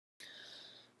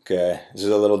Okay, this is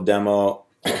a little demo,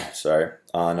 sorry,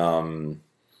 on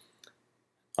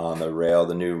the Rail,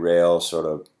 the new Rail sort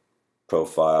of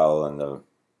profile and the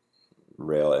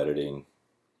Rail editing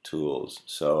tools.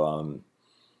 So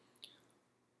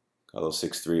got a little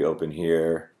 6.3 open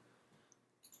here.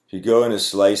 If you go into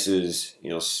slices,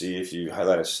 you'll see if you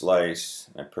highlight a slice,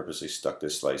 I purposely stuck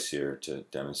this slice here to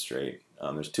demonstrate.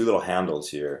 There's two little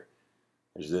handles here.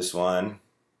 There's this one,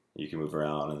 you can move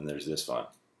around, and there's this one.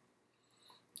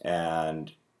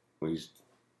 And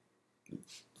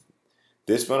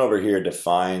this one over here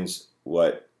defines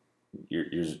what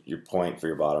your point for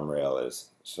your bottom rail is.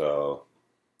 So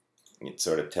it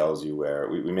sort of tells you where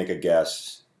we make a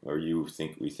guess, or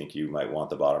we think you might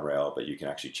want the bottom rail, but you can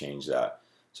actually change that.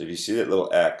 So if you see that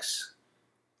little X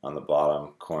on the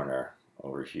bottom corner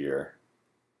over here,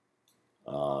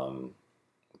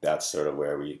 that's sort of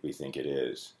where we think it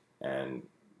is. And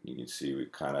you can see we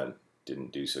kind of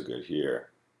didn't do so good here.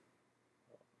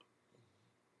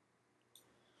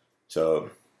 So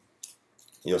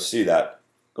you'll see that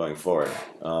going forward.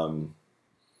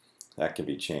 That can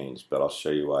be changed, but I'll show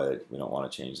you why we don't want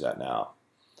to change that now.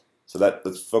 So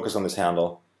let's focus on this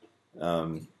handle.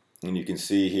 And you can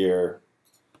see here,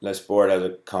 this board has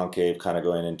a concave kind of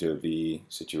going into a V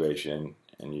situation,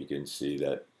 and you can see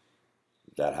that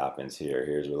happens here.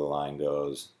 Here's where the line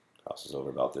goes, crosses over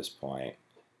about this point,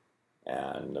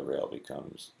 and the rail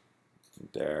becomes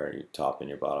there, your top and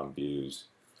your bottom views.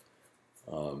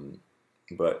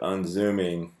 But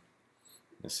unzooming,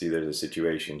 you see there's a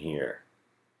situation here,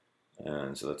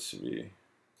 and so let's see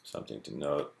something to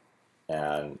note.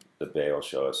 And the bay will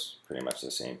show us pretty much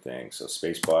the same thing. So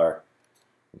spacebar,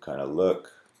 and kind of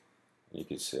look. You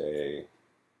could say,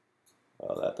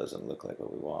 well, that doesn't look like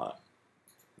what we want.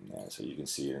 And so you can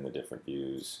see it in the different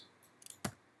views.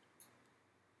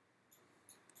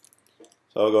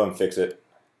 So I'll go and fix it.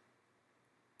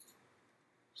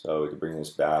 So we can bring this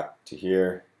back to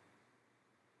here.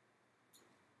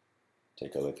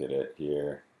 Take a look at it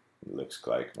here. It looks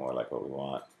like more like what we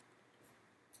want.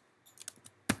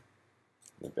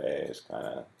 The bay is kind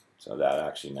of, so that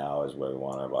actually now is where we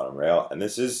want our bottom rail. And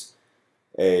this is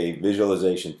a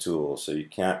visualization tool, so you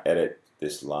can't edit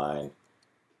this line.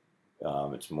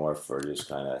 It's more for just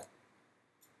kind of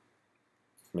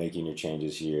making your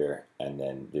changes here and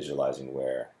then visualizing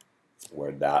where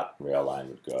that rail line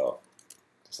would go.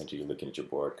 Essentially, you're looking at your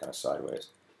board kind of sideways.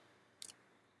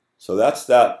 So that's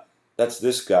that. That's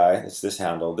this guy. That's this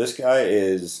handle. This guy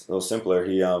is a little simpler.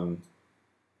 He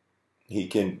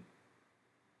can,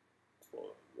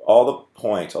 all the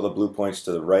points, all the blue points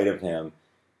to the right of him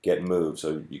get moved.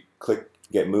 So you click,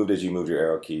 get moved as you move your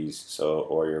arrow keys, so,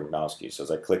 or your mouse keys. So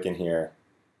as I click in here,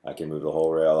 I can move the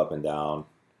whole rail up and down.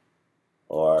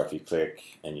 Or if you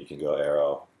click, and you can go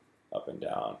arrow up and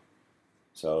down.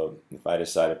 So if I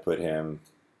decide to put him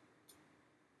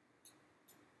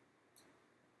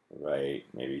right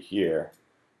maybe here,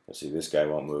 you'll see this guy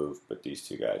won't move, but these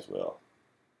two guys will.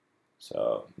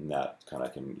 So that kind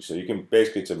of can, so you can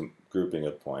basically, it's a grouping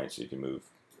of points you can move.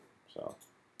 So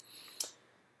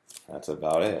that's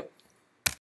about it.